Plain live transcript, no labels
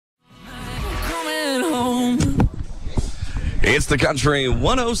It's the Country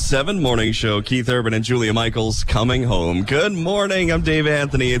 107 Morning Show. Keith Urban and Julia Michaels coming home. Good morning. I'm Dave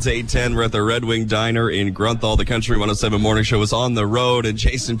Anthony. It's 8:10. We're at the Red Wing Diner in Grunthal. The Country 107 Morning Show is on the road. And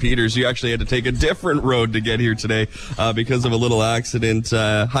Jason Peters, you actually had to take a different road to get here today because of a little accident.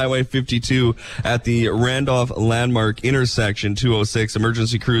 Highway 52 at the Randolph Landmark intersection, 206.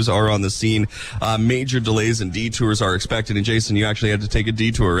 Emergency crews are on the scene. Major delays and detours are expected. And Jason, you actually had to take a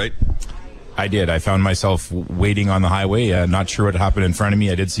detour, right? I did. I found myself waiting on the highway, not sure what happened in front of me.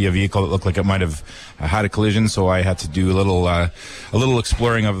 I did see a vehicle that looked like it might have had a collision, so I had to do a little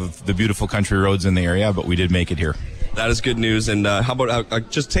exploring of the beautiful country roads in the area, but we did make it here. That is good news. And how about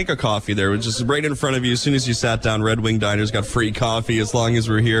just take a coffee there, just right in front of you. As soon as you sat down, Red Wing Diner's got free coffee as long as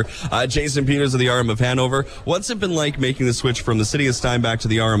we're here. Jason Peters of the RM of Hanover. What's it been like making the switch from the city of Steinbach to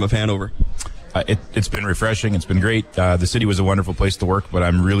the RM of Hanover? It's been refreshing. It's been great. The city was a wonderful place to work, but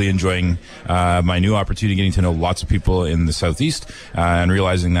I'm really enjoying my new opportunity, getting to know lots of people in the southeast and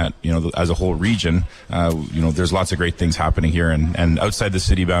realizing that, as a whole region, there's lots of great things happening here, and outside the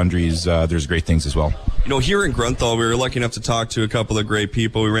city boundaries, there's great things as well. Here in Grunthal, we were lucky enough to talk to a couple of great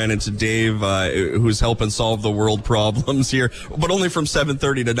people. We ran into Dave, who's helping solve the world problems here, but only from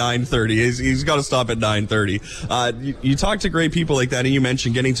 7:30 to 9:30. He's got to stop at 9:30. You talk to great people like that, and you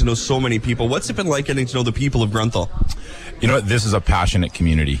mentioned getting to know so many people. What's it been like getting to know the people of Grunthal? This is a passionate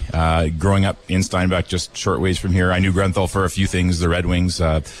community. Growing up in Steinbach, just short ways from here, I knew Grunthal for a few things, the Red Wings,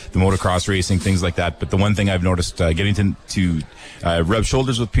 the motocross racing, things like that. But the one thing I've noticed getting to rub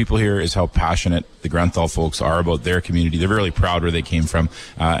shoulders with people here is how passionate the Grunthal folks are about their community. They're really proud where they came from,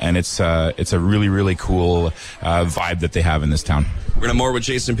 and it's a really, really cool vibe that they have in this town. We're going to have more with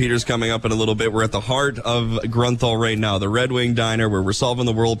Jason Peters coming up in a little bit. We're at the heart of Grunthal right now, the Red Wing Diner, where we're solving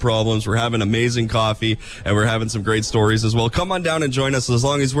the world problems. We're having amazing coffee, and we're having some great stories as well. Come on down and join us. As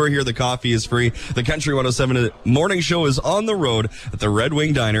long as we're here, the coffee is free. The Country 107 Morning Show is on the road at the Red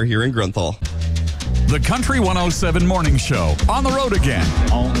Wing Diner here in Grunthal. The Country 107 Morning Show, on the road again.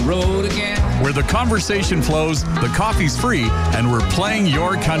 On the road again. Where the conversation flows, the coffee's free, and we're playing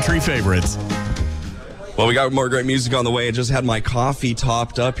your country favorites. Well, we got more great music on the way. I just had my coffee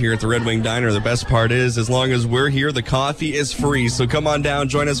topped up here at the Red Wing Diner. The best part is, as long as we're here, the coffee is free. So come on down,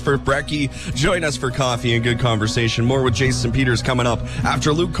 join us for brekkie, join us for coffee and good conversation. More with Jason Peters coming up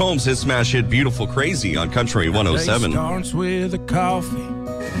after Luke Combs, his smash hit Beautiful Crazy on Country 107. Starts with a coffee.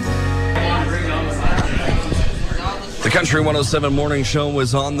 The Country 107 Morning Show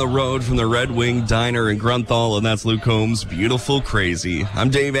was on the road from the Red Wing Diner in Grunthal, and that's Luke Combs' Beautiful Crazy.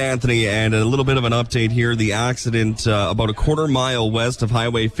 I'm Dave Anthony, and a little bit of an update here. The accident about a quarter mile west of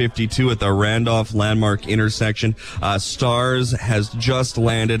Highway 52 at the Randolph Landmark intersection. Stars has just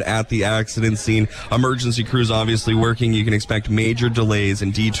landed at the accident scene. Emergency crews obviously working. You can expect major delays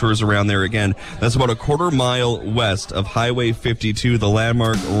and detours around there again. That's about a quarter mile west of Highway 52, the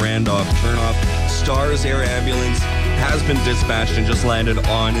Landmark Randolph turnoff. Stars Air Ambulance has been dispatched and just landed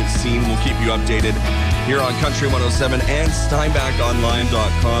on scene. We'll keep you updated here on Country 107 and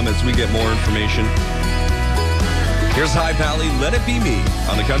Steinbachonline.com as we get more information. Here's High Valley, Let It Be Me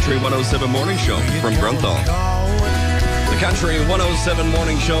on the Country 107 Morning Show from Grunthal. The Country 107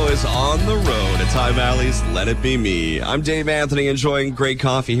 Morning Show is on the road. It's High Valley's Let It Be Me. I'm Dave Anthony, enjoying great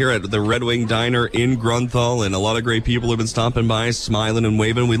coffee here at the Red Wing Diner in Grunthal, and a lot of great people have been stopping by, smiling and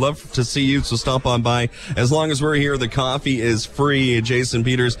waving. We'd love to see you, so stop on by. As long as we're here, the coffee is free. Jason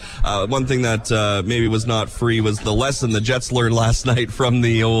Peters, one thing that maybe was not free was the lesson the Jets learned last night from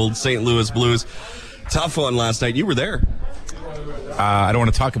the old St. Louis Blues. Tough one last night. You were there. I don't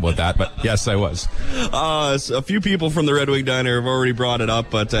want to talk about that, but yes, I was. A few people from the Red Wing Diner have already brought it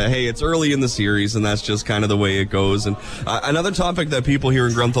up, but hey, it's early in the series, and that's just kind of the way it goes. And another topic that people here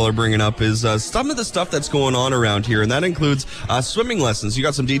in Grunthal are bringing up is some of the stuff that's going on around here, and that includes swimming lessons. You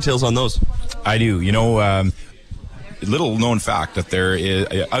got some details on those? I do. Little known fact that there is,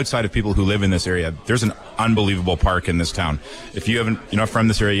 outside of people who live in this area, there's an unbelievable park in this town. If you haven't, from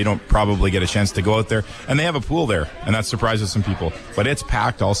this area, you don't probably get a chance to go out there. And they have a pool there, and that surprises some people. But it's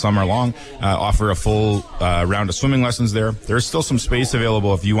packed all summer long. Offer a full round of swimming lessons there. There's still some space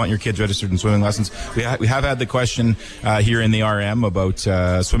available if you want your kids registered in swimming lessons. We have had the question here in the RM about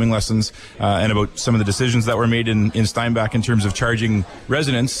swimming lessons and about some of the decisions that were made in Steinbach in terms of charging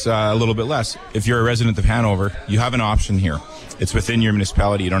residents a little bit less. If you're a resident of Hanover, you have an option here. It's within your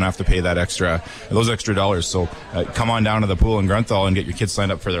municipality. You don't have to pay those extra dollars. So come on down to the pool in Grunthal and get your kids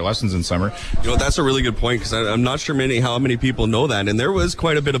signed up for their lessons in summer. That's a really good point, because I'm not sure how many people know that. And there was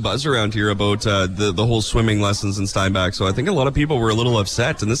quite a bit of buzz around here about the whole swimming lessons in Steinbach. So I think a lot of people were a little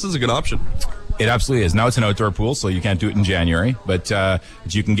upset, and this is a good option. It absolutely is. Now it's an outdoor pool, so you can't do it in January, but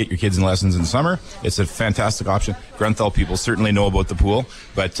you can get your kids in lessons in summer. It's a fantastic option. Grunthal people certainly know about the pool,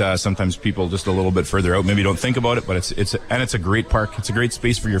 but sometimes people just a little bit further out maybe don't think about it, but it's a great park. It's a great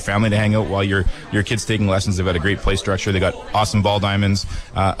space for your family to hang out while your kids taking lessons. They've got a great play structure. They got awesome ball diamonds,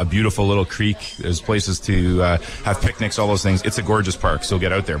 a beautiful little creek. There's places to have picnics, all those things. It's a gorgeous park, so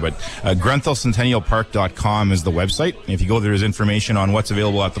get out there. But GrunthalCentennialPark.com is the website. If you go there, there's information on what's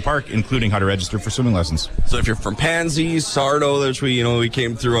available at the park, including how to register for swimming lessons. So if you're from Pansy, Sardo, which we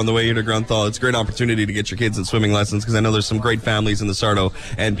came through on the way here to Grunthal, it's a great opportunity to get your kids in swimming lessons, because I know there's some great families in the Sardo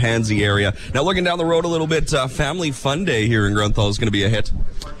and Pansy area. Now, looking down the road a little bit, Family Fun Day here in Grunthal is going to be a hit.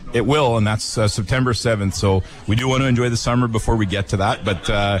 It will, and that's September 7th. So we do want to enjoy the summer before we get to that, but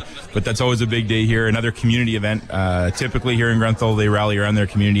that's always a big day here. Another community event. Typically here in Grunthal, they rally around their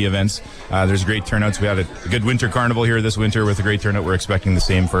community events. There's great turnouts. We had a good winter carnival here this winter with a great turnout. We're expecting the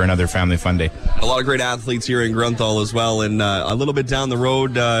same for another Family Fun Day. A lot of great athletes here in Grunthal as well, and a little bit down the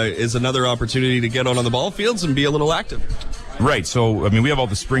road is another opportunity to get out on the ball fields and be a little active. Right. So, I mean, we have all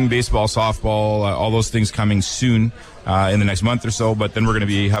the spring baseball, softball, all those things coming soon in the next month or so. But then we're going to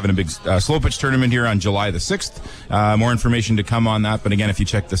be having a big slow pitch tournament here on July the 6th. More information to come on that. But again, if you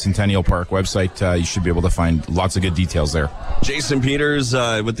check the Centennial Park website, you should be able to find lots of good details there. Jason Peters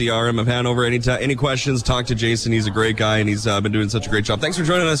with the RM of Hanover. Any questions, talk to Jason. He's a great guy, and he's been doing such a great job. Thanks for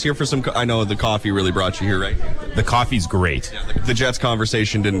joining us here for some... I know the coffee really brought you here, right? The coffee's great. Yeah, the Jets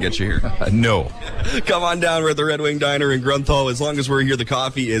conversation didn't get you here. No. Come on down. We're at the Red Wing Diner in Grunthal. As long as we're here, the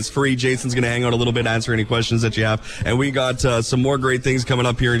coffee is free. Jason's going to hang out a little bit, answer any questions that you have. And we got some more great things coming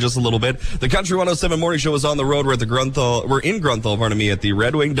up here in just a little bit. The Country 107 Morning Show is on the road. We're in Grunthal, at the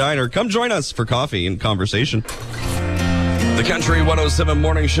Red Wing Diner. Come join us for coffee and conversation. The Country 107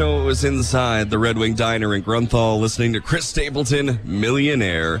 Morning Show is inside the Red Wing Diner in Grunthal, listening to Chris Stapleton,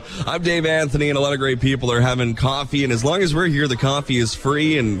 Millionaire. I'm Dave Anthony, and a lot of great people are having coffee, and as long as we're here, the coffee is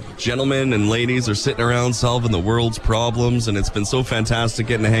free, and gentlemen and ladies are sitting around solving the world's problems, and it's been so fantastic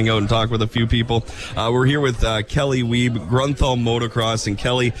getting to hang out and talk with a few people. We're here with Kelly Wiebe, Grunthal Motocross, and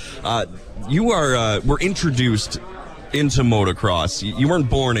Kelly, you were introduced into motocross. You weren't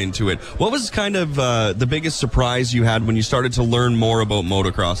born into it. What was kind of the biggest surprise you had when you started to learn more about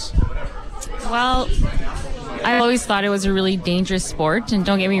motocross? Well, I always thought it was a really dangerous sport, and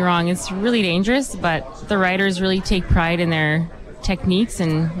don't get me wrong, it's really dangerous, but the riders really take pride in their techniques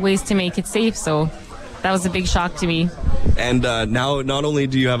and ways to make it safe, so that was a big shock to me. And now, not only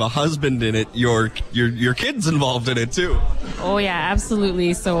do you have a husband in it, your kid's involved in it too. Oh yeah,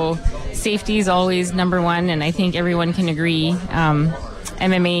 absolutely. So safety is always number one, and I think everyone can agree.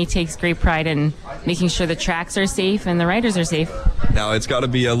 MMA takes great pride in making sure the tracks are safe and the riders are safe. Now, it's got to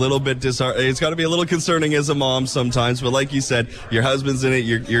be a little bit it's got to be a little concerning as a mom sometimes, but like you said, your husband's in it,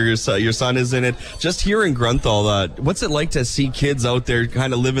 your son is in it. Just here in Grunthal, what's it like to see kids out there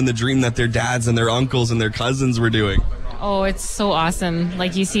kind of living the dream that their dads and their uncles and their cousins were doing? Oh, it's so awesome.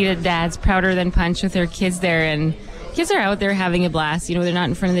 Like, you see the dads prouder than punch with their kids there, and kids are out there having a blast. You know, they're not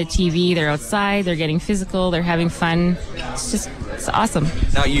in front of the TV, they're outside, they're getting physical, they're having fun. It's awesome.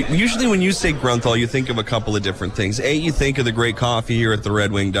 Now, usually when you say Grunthal, you think of a couple of different things. You think of the great coffee here at the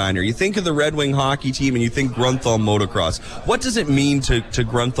Red Wing Diner. You think of the Red Wing hockey team, and you think Grunthal Motocross. What does it mean to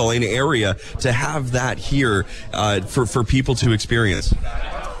Grunthal in area to have that here for people to experience?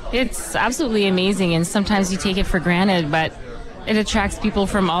 It's absolutely amazing, and sometimes you take it for granted, but it attracts people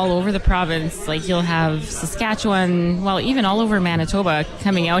from all over the province. Like, you'll have Saskatchewan, well, even all over Manitoba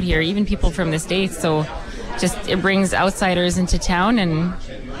coming out here, even people from the States. So just it brings outsiders into town and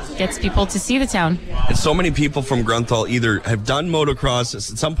gets people to see the town. And so many people from Grunthal either have done motocross at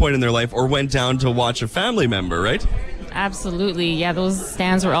some point in their life or went down to watch a family member, right? Absolutely. Yeah, those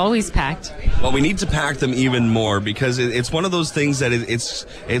stands were always packed. Well, we need to pack them even more, because it's one of those things that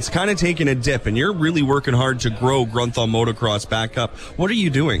it's kind of taking a dip, and you're really working hard to grow Grunthal Motocross back up. What are you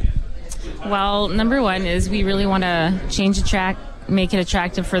doing? Well, number one is we really want to change the track, make it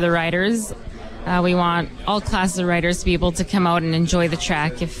attractive for the riders. We want all classes of riders to be able to come out and enjoy the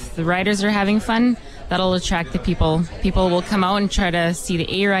track. If the riders are having fun, that'll attract the people. People will come out and try to see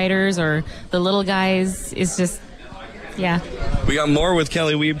the A riders or the little guys. It's just... yeah. We got more with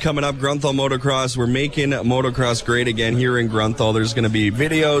Kelly Wiebe coming up. Grunthal Motocross. We're making motocross great again here in Grunthal. There's going to be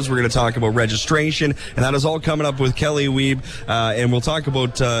videos. We're going to talk about registration, and that is all coming up with Kelly Wiebe. And we'll talk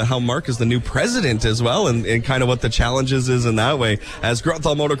about how Mark is the new president as well, and kind of what the challenges is in that way. As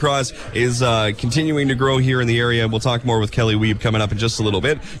Grunthal Motocross is continuing to grow here in the area, we'll talk more with Kelly Wiebe coming up in just a little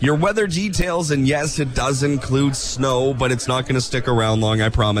bit. Your weather details, and yes, it does include snow, but it's not going to stick around long, I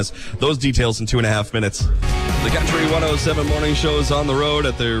promise. Those details in 2.5 minutes. The Country 107 morning show is on the road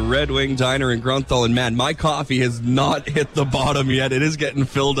at the Red Wing Diner in Grunthal. And man, my coffee has not hit the bottom yet. It is getting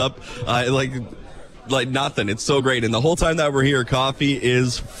filled up like nothing. It's so great. And the whole time that we're here, coffee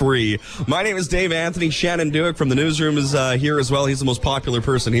is free. My name is Dave Anthony. Shannon Duick from the newsroom is here as well. He's the most popular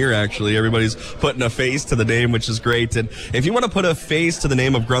person here, actually. Everybody's putting a face to the name, which is great. And if you want to put a face to the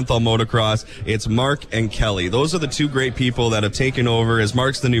name of Grunthal Motocross, it's Mark and Kelly. Those are the two great people that have taken over as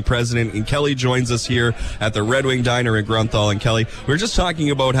Mark's the new president, and Kelly joins us here at the Red Wing Diner in Grunthal. And Kelly, we were just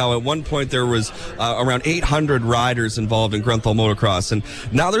talking about how at one point there was around 800 riders involved in Grunthal Motocross, and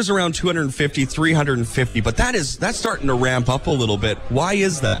now there's around 250, 350, but that's starting to ramp up a little bit. Why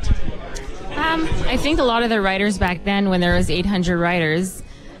is that? I think a lot of the riders back then, when there was 800 riders,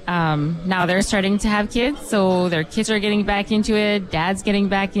 now they're starting to have kids, so their kids are getting back into it, dad's getting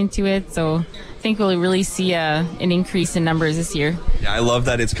back into it, so I think we'll really see an increase in numbers this year. Yeah, I love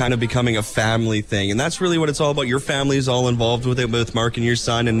that it's kind of becoming a family thing, and that's really what it's all about. Your family is all involved with it, with Mark and your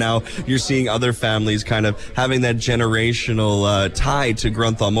son, and now you're seeing other families kind of having that generational tie to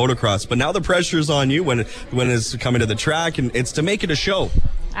Grunthal Motocross. But now the pressure's on you when it's coming to the track, and it's to make it a show.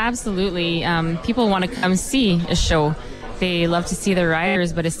 Absolutely. People want to come see a show. They love to see the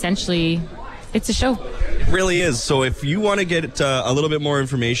riders, but essentially it's a show. It really is. So if you want to get a little bit more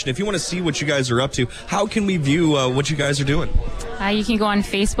information, if you want to see what you guys are up to, how can we view what you guys are doing? You can go on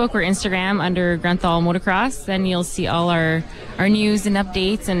Facebook or Instagram under Grunthal Motocross. Then you'll see all our news and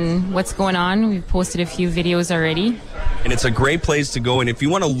updates and what's going on. We've posted a few videos already. And it's a great place to go. And if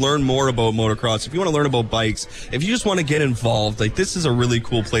you want to learn more about motocross, if you want to learn about bikes, if you just want to get involved, like, this is a really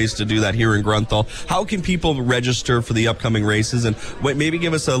cool place to do that here in Grunthal. How can people register for the upcoming races, and maybe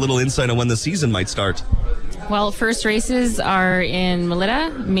give us a little insight on when the season might start? Well, first races are in Melita,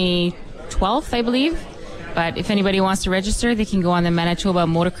 May 12th, I believe. But if anybody wants to register, they can go on the Manitoba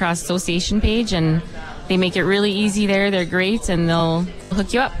Motocross Association page, and they make it really easy there. They're great, and they'll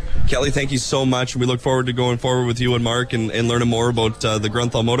hook you up. Kelly, thank you so much. We look forward to going forward with you and Mark and learning more about the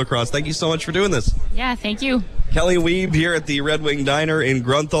Grunthal Motocross. Thank you so much for doing this. Yeah, thank you. Kelly Wiebe here at the Red Wing Diner in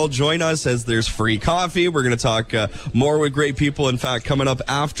Grunthal. Join us as there's free coffee. We're going to talk more with great people. In fact, coming up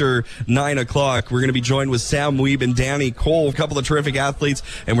after 9 o'clock, we're going to be joined with Sam Wiebe and Danny Cole, a couple of terrific athletes,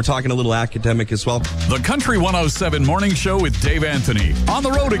 and we're talking a little academic as well. The Country 107 Morning Show with Dave Anthony. On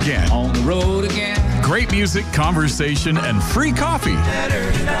the road again. On the road again. Great music, conversation, and free coffee.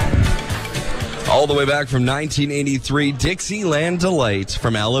 All the way back from 1983, Dixieland Delight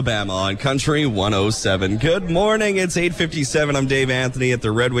from Alabama on Country 107. Good morning. It's 8:57. I'm Dave Anthony at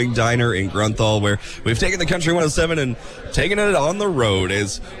the Red Wing Diner in Grunthal, where we've taken the Country 107 and taken it on the road.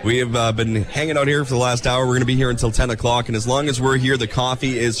 As we have been hanging out here for the last hour, we're going to be here until 10 o'clock. And as long as we're here, the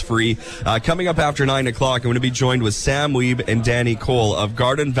coffee is free. Coming up after 9 o'clock, I'm going to be joined with Sam Wiebe and Danny Cole of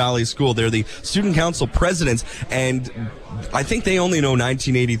Garden Valley School. They're the student council presidents, and I think they only know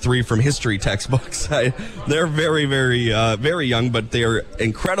 1983 from history textbooks. They're very, very young, but they are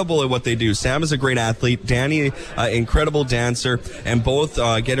incredible at what they do. Sam is a great athlete. Danny, incredible dancer, and both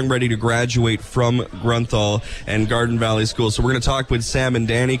getting ready to graduate from Grunthal and Garden Valley School. So we're going to talk with Sam and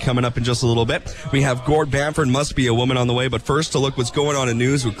Danny coming up in just a little bit. We have Gord Bamford, Must Be a Woman, on the way. But first, to look what's going on in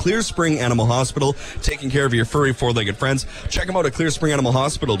news with Clear Spring Animal Hospital, taking care of your furry four-legged friends. Check them out at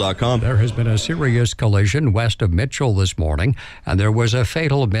clearspringanimalhospital.com. There has been a serious collision west of Mitchell this morning, and there was a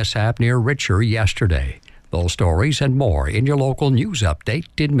fatal mishap near Richer yesterday. Those stories and more in your local news update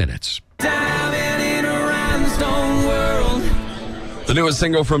in minutes. The newest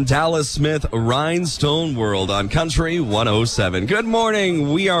single from Dallas Smith, Rhinestone World, on Country 107. Good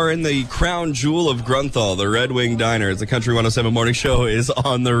morning. We are in the crown jewel of Grunthal, the Red Wing Diner. The Country 107 morning show is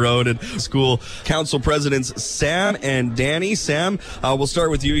on the road. And school council presidents Sam and Danny. Sam, we'll start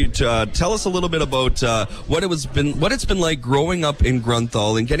with you. Tell us a little bit about what it's been like growing up in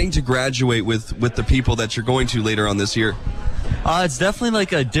Grunthal and getting to graduate with the people that you're going to later on this year. It's definitely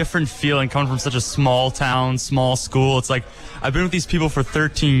like a different feeling coming from such a small town, small school. It's like I've been with these people for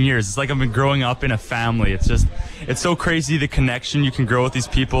 13 years. It's like I've been growing up in a family. It's so crazy, the connection you can grow with these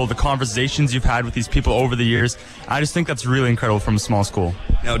people, the conversations you've had with these people over the years. I just think that's really incredible from a small school.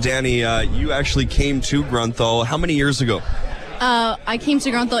 Now, Danny, you actually came to Grunthal how many years ago? I came to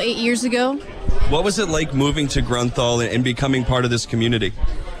Grunthal 8 years ago. What was it like moving to Grunthal and becoming part of this community?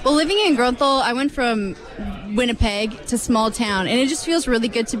 Well, living in Grunthal, I went from Winnipeg to small town, and it just feels really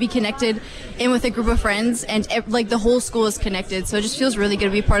good to be connected in with a group of friends, and like the whole school is connected, so it just feels really good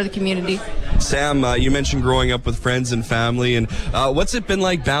to be part of the community. Sam, you mentioned growing up with friends and family, and what's it been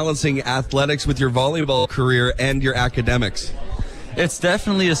like balancing athletics with your volleyball career and your academics? It's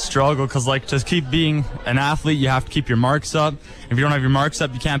definitely a struggle because, like, to keep being an athlete, you have to keep your marks up. If you don't have your marks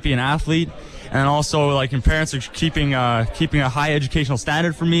up, you can't be an athlete. And also, like, your parents are keeping a high educational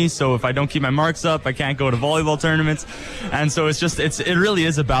standard for me. So if I don't keep my marks up, I can't go to volleyball tournaments. And so it really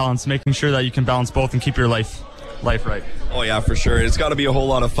is a balance, making sure that you can balance both and keep your life right. Oh, yeah, for sure. It's got to be a whole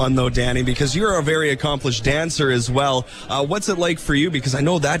lot of fun, though, Danny, because you're a very accomplished dancer as well. What's it like for you? Because I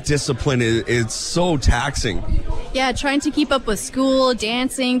know that discipline is so taxing. Yeah, trying to keep up with school,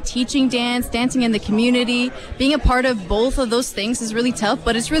 dancing, teaching dance, dancing in the community. Being a part of both of those things is really tough,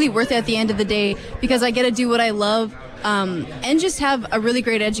 but it's really worth it at the end of the day because I get to do what I love. And just have a really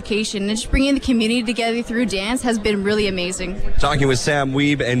great education. And just bringing the community together through dance has been really amazing. Talking with Sam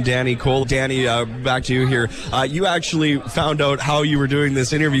Weeb and Danny Cole. Danny, back to you here. You actually found out how you were doing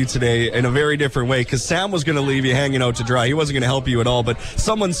this interview today in a very different way because Sam was going to leave you hanging out to dry. He wasn't going to help you at all, but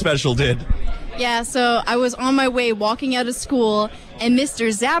someone special did. Yeah, so I was on my way walking out of school, and Mr.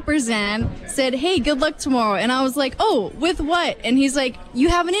 Zapperzan said, "Hey, good luck tomorrow." And I was like, "Oh, with what?" And he's like, "You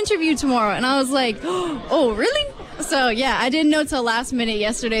have an interview tomorrow." And I was like, "Oh, really?" So, yeah, I didn't know till last minute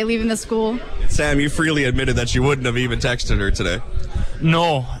yesterday leaving the school. Sam, you freely admitted that you wouldn't have even texted her today.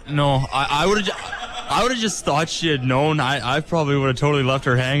 No. I would have just thought she had known. I probably would have totally left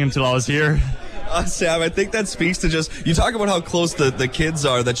her hanging until I was here. Sam, I think that speaks to just, you talk about how close the kids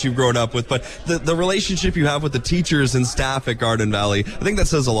are that you've grown up with, but the relationship you have with the teachers and staff at Garden Valley, I think that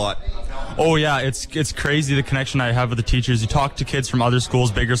says a lot. Oh, yeah, it's crazy the connection I have with the teachers. You talk to kids from other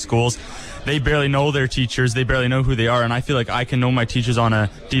schools, bigger schools. They barely know their teachers. They barely know who they are, and I feel like I can know my teachers on a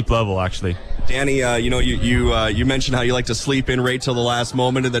deep level, actually. Danny, you mentioned how you like to sleep in right till the last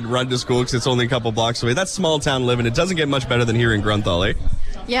moment and then run to school because it's only a couple blocks away. That's small town living. It doesn't get much better than here in Grunthal, eh?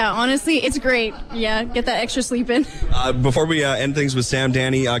 Yeah, honestly, it's great. Yeah, get that extra sleep in. Before we end things with Sam,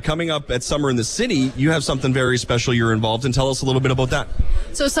 Danny, coming up at Summer in the City, you have something very special you're involved in. Tell us a little bit about that.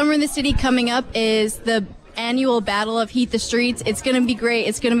 So Summer in the City coming up is the annual Battle of Heat the Streets. It's going to be great.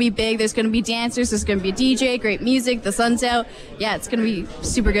 It's going to be big. There's going to be dancers. There's going to be a DJ, great music. The sun's out. Yeah, it's going to be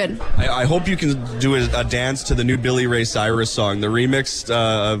super good. I hope you can do a dance to the new Billy Ray Cyrus song. The remix,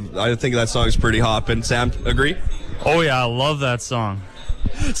 I think that song is pretty hot. And Sam, agree? Oh, yeah, I love that song.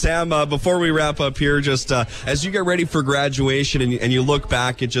 Sam, before we wrap up here, just as you get ready for graduation and you look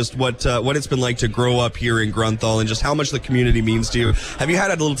back at just what it's been like to grow up here in Grunthal and just how much the community means to you, have you had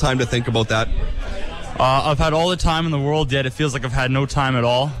a little time to think about that? I've had all the time in the world, yet it feels like I've had no time at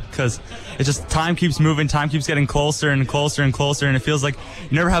all because it's just time keeps moving, time keeps getting closer and closer and closer, and it feels like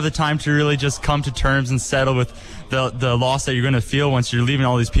you never have the time to really just come to terms and settle with the loss that you're going to feel once you're leaving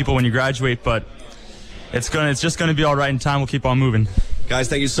all these people when you graduate, but it's just going to be all right in time. We'll keep on moving. Guys,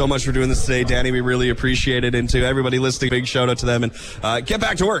 thank you so much for doing this today. Danny, we really appreciate it. And to everybody listening, big shout out to them. And get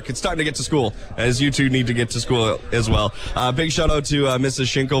back to work. It's time to get to school, as you two need to get to school as well. Big shout out to Mrs.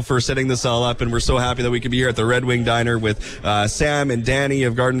 Schinkel for setting this all up. And we're so happy that we could be here at the Red Wing Diner with Sam and Danny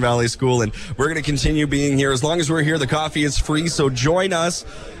of Garden Valley School. And we're going to continue being here. As long as we're here, the coffee is free. So join us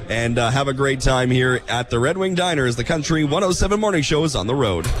and have a great time here at the Red Wing Diner as the Country 107 Morning Show is on the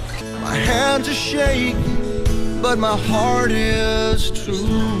road. My hands are shaking, but my heart is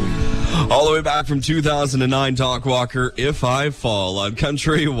true. All the way back from 2009, Doc Walker, If I Fall on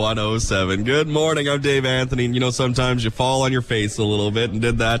Country 107. Good morning, I'm Dave Anthony, and you know sometimes you fall on your face a little bit and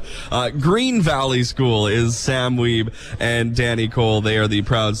did that. Green Valley School is Sam Weeb and Danny Cole. They are the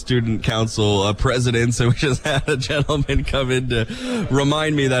proud student council presidents, and we just had a gentleman come in to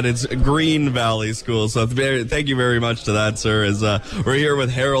remind me that it's Green Valley School. So thank you very much to that, sir, as we're here with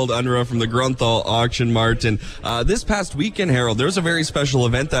Harold Unruh from the Grunthal Auction Mart. And this past weekend, Harold, there was a very special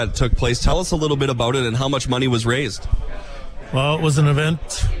event that took place. Tell us a little bit about it and how much money was raised. Well, it was an event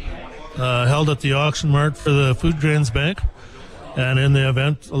held at the Auction Mart for the Food Grains Bank. And in the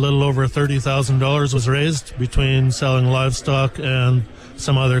event, a little over $30,000 was raised between selling livestock and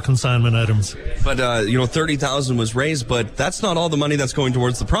some other consignment items. But, $30,000 was raised, but that's not all the money that's going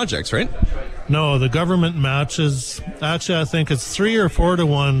towards the projects, right? No, the government matches. Actually, I think it's 3 or 4 to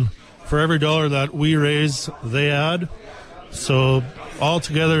 1 for every dollar that we raise, they add. So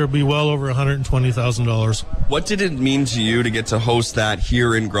altogether, it'll be well over $120,000. What did it mean to you to get to host that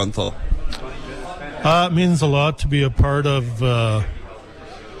here in Grunthal? It means a lot to be a part of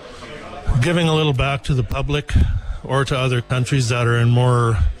giving a little back to the public or to other countries that are in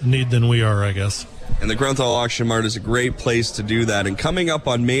more need than we are, I guess. And the Grunthal Auction Mart is a great place to do that. And coming up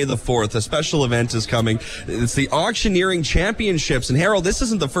on May the 4th, a special event is coming. It's the Auctioneering Championships. And Harold, this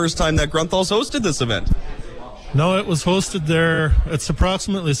isn't the first time that Grunthal's hosted this event. No, it was hosted there. It's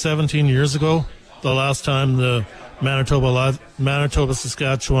approximately 17 years ago, the last time the Manitoba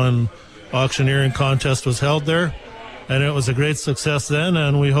Saskatchewan auctioneering contest was held there. and it was a great success then,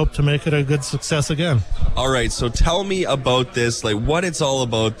 and we hope to make it a good success again. All right, so tell me about this, like what it's all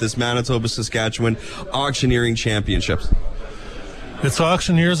about, this Manitoba Saskatchewan Auctioneering Championships. It's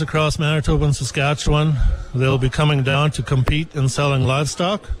auctioneers across Manitoba and Saskatchewan. They'll be coming down to compete in selling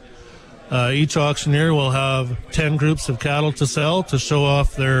livestock. Each auctioneer will have 10 groups of cattle to sell to show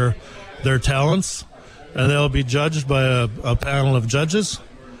off their talents, and they'll be judged by a panel of judges.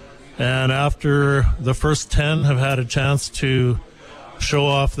 And after the first 10 have had a chance to show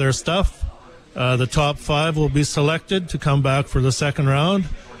off their stuff, the top 5 will be selected to come back for the second round.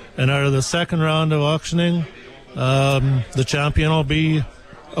 And out of the second round of auctioning, the champion will be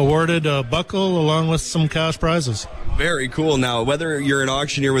awarded a buckle along with some cash prizes. Very cool. Now, whether you're an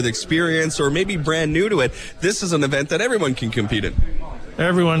auctioneer with experience or maybe brand new to it, this is an event that everyone can compete in.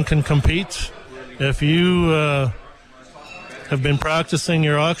 Everyone can compete. If you have been practicing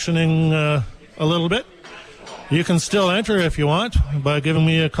your auctioning a little bit, you can still enter if you want. By giving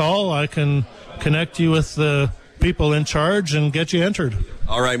me a call, I can connect you with the people in charge and get you entered.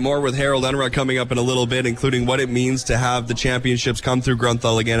 All right, more with Harold Unruh coming up in a little bit, including what it means to have the championships come through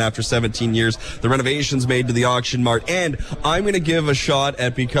Grunthal again after 17 years, the renovations made to the auction mart, and I'm going to give a shot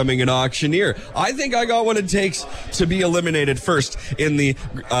at becoming an auctioneer. I think I got what it takes to be eliminated first in the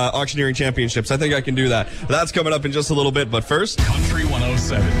auctioneering championships. I think I can do that. That's coming up in just a little bit, but first... Country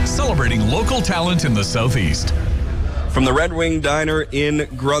 107, celebrating local talent in the Southeast. From the Red Wing Diner in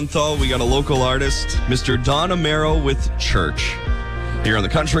Grunthal, we got a local artist, Mr. Don Amaro with Church. Here on the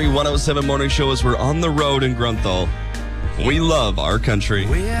Country 107 Morning Show as we're on the road in Grunthal. We love our country.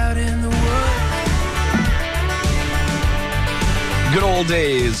 Way out in the woods. Good old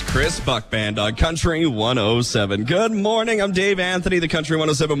days, Chris Buck Band on Country 107. Good morning, I'm Dave Anthony. The Country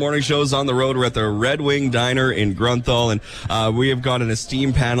 107 Morning Show is on the road. We're at the Red Wing Diner in Grunthal, and we have got an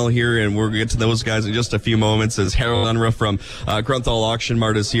esteemed panel here, and we'll get to those guys in just a few moments as Harold Unruh from Grunthal Auction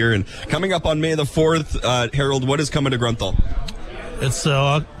Mart is here. And coming up on May the 4th, Harold, what is coming to Grunthal? It's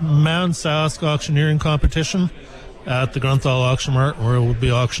a Mount Sask auctioneering competition at the Grunthal Auction Mart, where we'll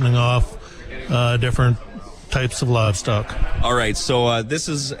be auctioning off different types of livestock. All right, so this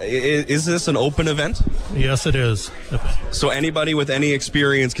is this an open event? Yes, it is. So anybody with any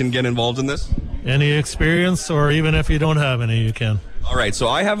experience can get involved in this? Any experience, or even if you don't have any, you can. All right, so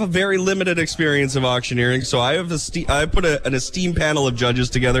I have a very limited experience of auctioneering, so I have I put an esteemed panel of judges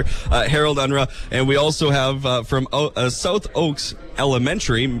together, Harold Unruh, and we also have from South Oaks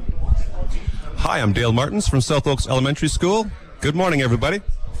Elementary. Hi, I'm Dale Martins from South Oaks Elementary School. Good morning, everybody.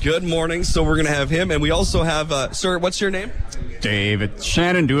 Good morning. So we're going to have him, and we also have, sir, what's your name? David.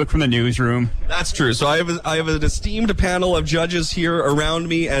 Shannon Dewick from the newsroom. That's true. So I have an esteemed panel of judges here around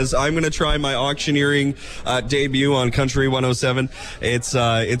me as I'm going to try my auctioneering debut on Country 107. It's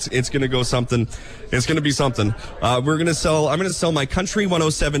going to go something. It's going to be something. I'm going to sell my Country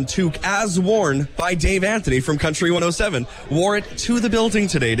 107 toque as worn by Dave Anthony from Country 107. Wore it to the building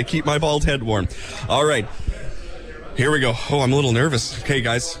today to keep my bald head warm. All right. Here we go. Oh, I'm a little nervous. Okay,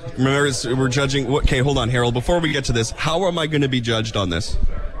 guys. Remember, we're judging. Okay, hold on, Harold. Before we get to this, how am I going to be judged on this?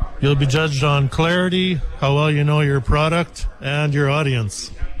 You'll be judged on clarity, how well you know your product, and your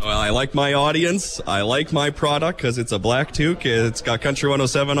audience. Well, I like my audience. I like my product because it's a black toque. It's got Country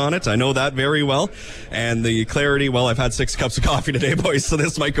 107 on it. I know that very well. And the clarity, well, I've had 6 cups of coffee today, boys, so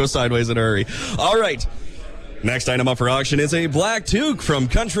this might go sideways in a hurry. All right. Next item up for auction is a black toque from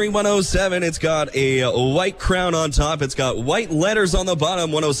Country 107. It's got a white crown on top. It's got white letters on the bottom,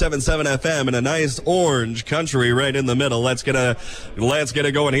 107.7 FM, and a nice orange country right in the middle. Let's get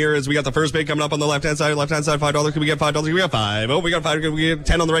it going here as we got the first bid coming up on the left-hand side. Left-hand side, $5. Can we get $5? Can we get 5? Oh, we got 5. Can we get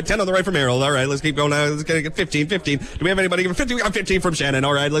 10 on the right? 10 on the right from Harold. All right, let's keep going now. Let's get 15. Do we have anybody give 50? We got 15 from Shannon.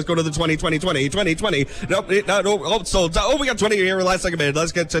 All right, let's go to the 20. Nope, no, sold. Oh, we got 20 here. Last second bid.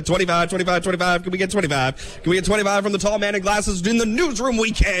 Let's get to 25. Can we get 25? Can we get 25 from the tall man in glasses in the newsroom?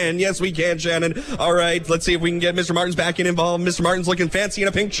 We can. Yes, we can, Shannon. All right, let's see if we can get Mr. Martins back involved. Mr. Martins looking fancy in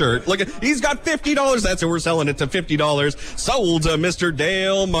a pink shirt. Look, he's got $50. That's it. We're selling it to $50. Sold to Mr.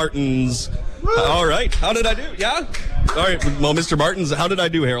 Dale Martins. All right. How did I do? Yeah? All right. Well, Mr. Martins, how did I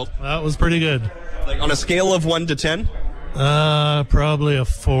do, Harold? That was pretty good. Like on a scale of 1 to 10? Probably a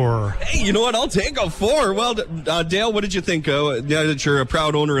 4. Hey, you know what? I'll take a 4. Well, Dale, what did you think? Now that you're a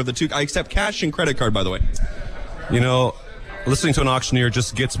proud owner of the toque, I accept cash and credit card, by the way. You know, listening to an auctioneer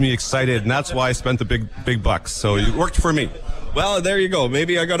just gets me excited, and that's why I spent the big bucks. So it worked for me. Well, there you go.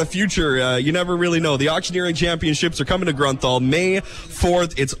 Maybe I got a future. You never really know. The auctioneering championships are coming to Grunthal May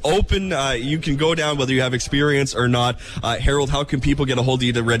 4th. It's open. You can go down whether you have experience or not. Harold, how can people get a hold of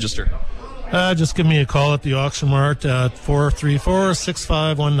you to register? Just give me a call at the auction mart at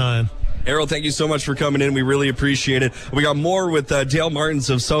 434-6519. Harold, thank you so much for coming in. We really appreciate it. We got more with Dale Martins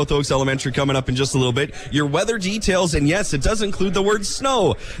of South Oaks Elementary coming up in just a little bit. Your weather details, and yes, it does include the word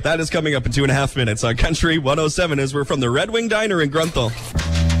snow. That is coming up in 2.5 minutes on Country 107 as we're from the Red Wing Diner in Grunthal.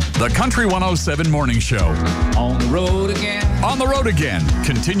 The Country 107 Morning Show. On the road again. On the road again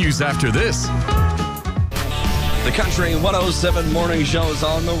continues after this. The Country 107 Morning Show is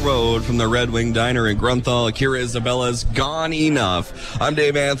on the road from the Red Wing Diner in Grunthal. Akira Isabella's Gone Enough. I'm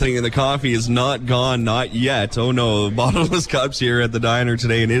Dave Anthony, and the coffee is not gone, not yet. Oh no, bottomless cups here at the diner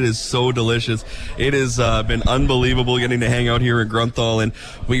today, and it is so delicious. It has been unbelievable getting to hang out here in Grunthal, and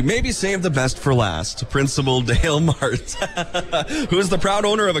we maybe saved the best for last. Principal Dale Mart, who is the proud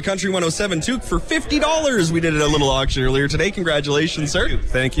owner of a Country 107 toque for $50. We did a little auction earlier today. Congratulations, sir.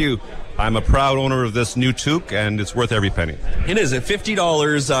 Thank you. I'm a proud owner of this new toque, and it's worth every penny. It is at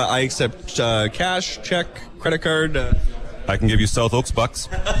 $50. I accept cash, check, credit card. I can give you South Oaks bucks.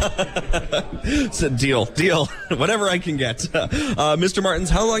 It's a deal. Whatever I can get. Mr. Martins,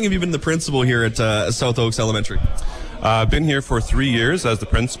 how long have you been the principal here at South Oaks Elementary? I've been here for 3 years as the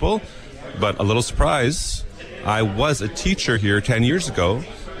principal, but a little surprise, I was a teacher here 10 years ago,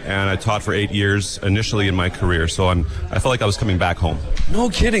 and I taught for 8 years initially in my career, so I felt like I was coming back home. No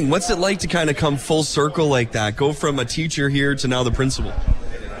kidding. What's it like to kind of come full circle like that? Go from a teacher here to now the principal?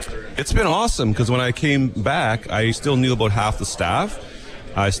 It's been awesome, because when I came back, I still knew about half the staff.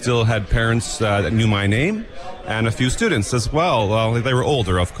 I still had parents that knew my name, and a few students as well. Well, they were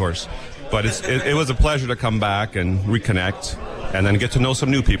older, of course. But it was a pleasure to come back and reconnect, and then get to know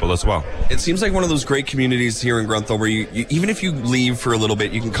some new people as well. It seems like one of those great communities here in Grunthal where you even if you leave for a little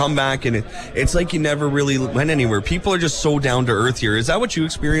bit, you can come back and it's like you never really went anywhere. People are just so down to earth here. Is that what you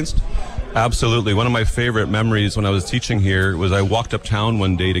experienced? Absolutely. One of my favorite memories when I was teaching here was I walked uptown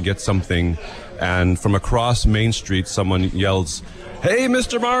one day to get something, and from across Main Street, someone yells, "Hey,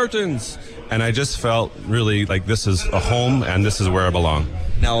 Mr. Martins!" And I just felt really like this is a home and this is where I belong.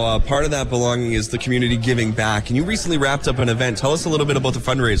 Now, part of that belonging is the community giving back. And you recently wrapped up an event. Tell us a little bit about the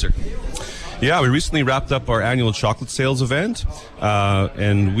fundraiser. Yeah, we recently wrapped up our annual chocolate sales event,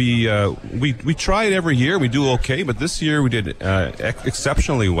 and we try it every year. We do okay, but this year we did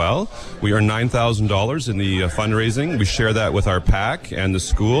exceptionally well. We earned $9,000 in the fundraising. We share that with our PAC and the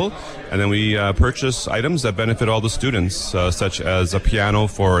school, and then we purchase items that benefit all the students, such as a piano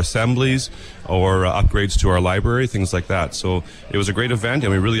for assemblies or upgrades to our library, things like that. So it was a great event,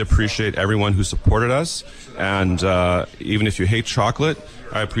 and we really appreciate everyone who supported us. And even if you hate chocolate,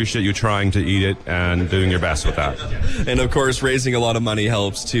 I appreciate you trying to eat it and doing your best with that. And of course, raising a lot of money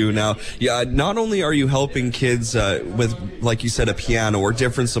helps too. Now, yeah, not only are you helping kids with, like you said, a piano or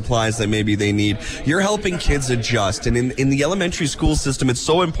different supplies that maybe they need, you're helping kids adjust. And in the elementary school system, it's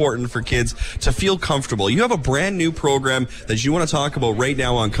so important for kids to feel comfortable. You have a brand new program that you want to talk about right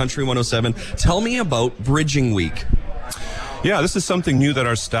now on Country 107. Tell me about Bridging Week. Yeah, this is something new that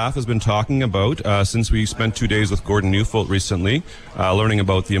our staff has been talking about since we spent 2 days with Gordon Newfold recently, learning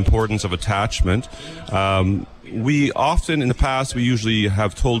about the importance of attachment. We often, in the past, we usually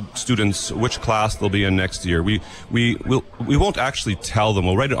have told students which class they'll be in next year. We won't actually tell them.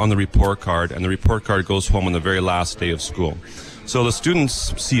 We'll write it on the report card, and the report card goes home on the very last day of school. So the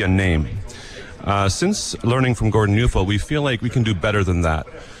students see a name. Since learning from Gordon Newfold, we feel like we can do better than that.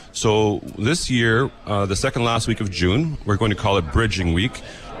 So this year, the second last week of June, we're going to call it Bridging Week,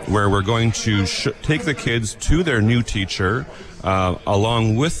 where we're going to take the kids to their new teacher,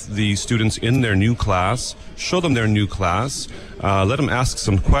 along with the students in their new class, show them their new class, let them ask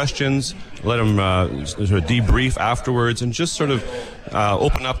some questions, let them sort of debrief afterwards, and just sort of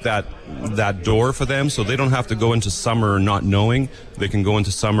open up that door for them so they don't have to go into summer not knowing. They can go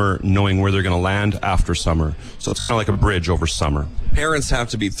into summer knowing where they're going to land after summer. So it's kind of like a bridge over summer. Parents have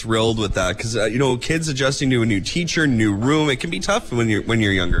to be thrilled with that because, kids adjusting to a new teacher, new room, it can be tough when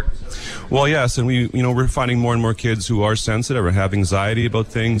you're younger. Well, yes, and we're finding more and more kids who are sensitive or have anxiety about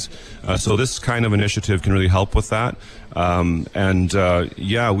things. So this kind of initiative can really help with that.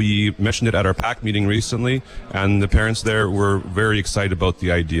 We mentioned it at our PAC meeting recently, and the parents there were very excited about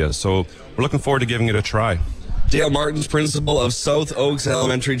the idea. So we're looking forward to giving it a try. Dale Martins, principal of South Oaks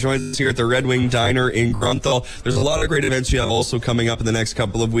Elementary, joins us here at the Red Wing Diner in Grunthal. There's a lot of great events you have also coming up in the next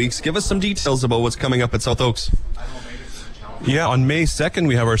couple of weeks. Give us some details about what's coming up at South Oaks. Yeah, on May 2nd,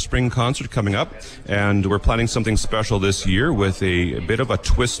 we have our spring concert coming up, and we're planning something special this year with a bit of a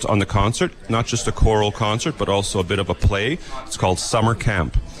twist on the concert, not just a choral concert, but also a bit of a play. It's called Summer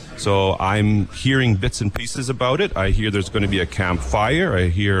Camp. So I'm hearing bits and pieces about it. I hear there's going to be a campfire. I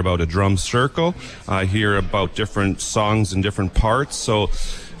hear about a drum circle. I hear about different songs in different parts. So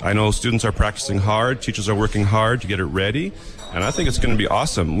I know students are practicing hard. Teachers are working hard to get it ready. And I think it's going to be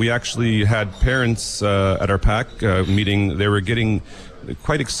awesome. We actually had parents at our PAC meeting. They were getting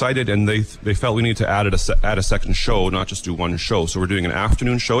quite excited, and they felt we needed to add a second show, not just do one show. So we're doing an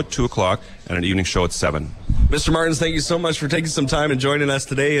afternoon show at 2 o'clock and an evening show at 7. Mr. Martins, thank you so much for taking some time and joining us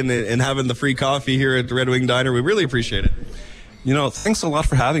today and having the free coffee here at the Red Wing Diner. We really appreciate it. You know, thanks a lot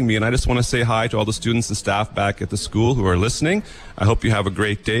for having me, and I just want to say hi to all the students and staff back at the school who are listening. I hope you have a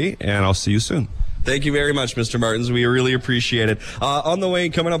great day, and I'll see you soon. Thank you very much, Mr. Martins. We really appreciate it. On the way,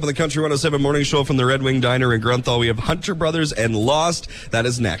 coming up on the Country 107 Morning Show from the Red Wing Diner in Grunthal, we have Hunter Brothers and Lost. That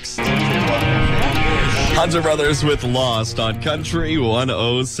is next. Hunter Brothers with Lost on Country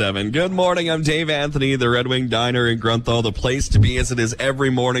 107. Good morning, I'm Dave Anthony, the Red Wing Diner in Grunthal, the place to be as it is every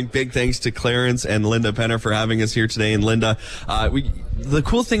morning. Big thanks to Clarence and Linda Penner for having us here today. And Linda, the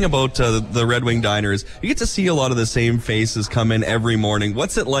cool thing about the Red Wing Diner is you get to see a lot of the same faces come in every morning.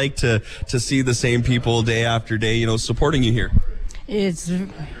 What's it like to see the same people day after day, you know, supporting you here?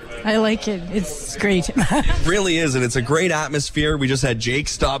 I like it. It's great. It really is, and it's a great atmosphere. We just had Jake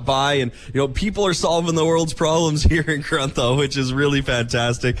stop by, and you know, people are solving the world's problems here in Grunthal, which is really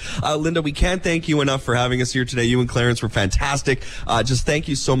fantastic. Linda, we can't thank you enough for having us here today. You and Clarence were fantastic. Just thank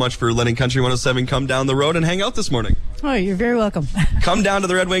you so much for letting Country 107 come down the road and hang out this morning. Oh, you're very welcome. Come down to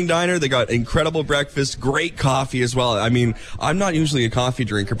the Red Wing Diner. They got incredible breakfast, great coffee as well. I mean, I'm not usually a coffee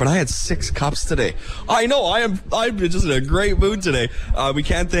drinker, but I had 6 cups today. I know, I'm just in a great mood today. We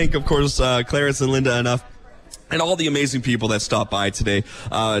can't thank, of course, Clarence and Linda enough. And all the amazing people that stopped by today.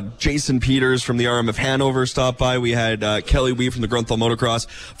 Jason Peters from the RM of Hanover stopped by. We had Kelly Weeb from the Grunthal Motocross.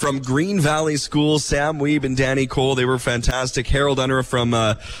 From Green Valley School, Sam Weeb and Danny Cole. They were fantastic. Harold Unruh from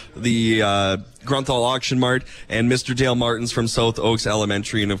the Grunthal Auction Mart, and Mr. Dale Martins from South Oaks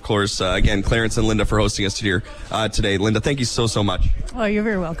Elementary. And, of course, again, Clarence and Linda for hosting us here today. Linda, thank you so much. Oh, you're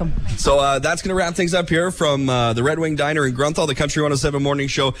very welcome. So that's going to wrap things up here from the Red Wing Diner in Grunthal. The Country 107 Morning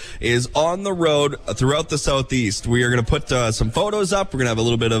Show is on the road throughout the Southeast. We are going to put some photos up. We're going to have a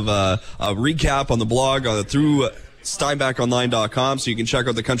little bit of a recap on the blog through Steinbachonline.com, so you can check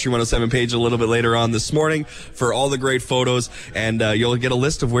out the Country 107 page a little bit later on this morning for all the great photos, and you'll get a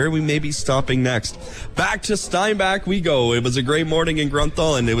list of where we may be stopping next. Back to Steinbach we go. It was a great morning in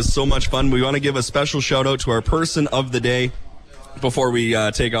Grunthal, and it was so much fun. We want to give a special shout out to our person of the day. Before we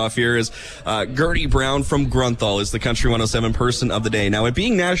take off here is Gertie Brown from Grunthal is the Country 107 person of the day. Now, it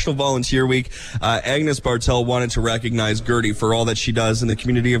being National Volunteer Week, Agnes Bartel wanted to recognize Gertie for all that she does in the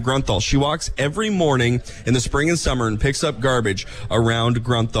community of Grunthal. She walks every morning in the spring and summer and picks up garbage around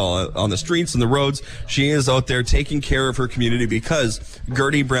Grunthal on the streets and the roads. She is out there taking care of her community because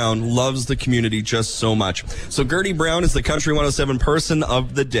Gertie Brown loves the community just so much. So Gertie Brown is the Country 107 person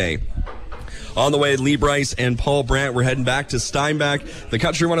of the day. On the way, Lee Bryce and Paul Brandt. We're heading back to Steinbach. The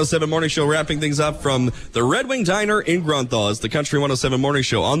Country 107 Morning Show wrapping things up from the Red Wing Diner in Grunthal as the Country 107 Morning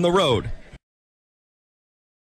Show on the road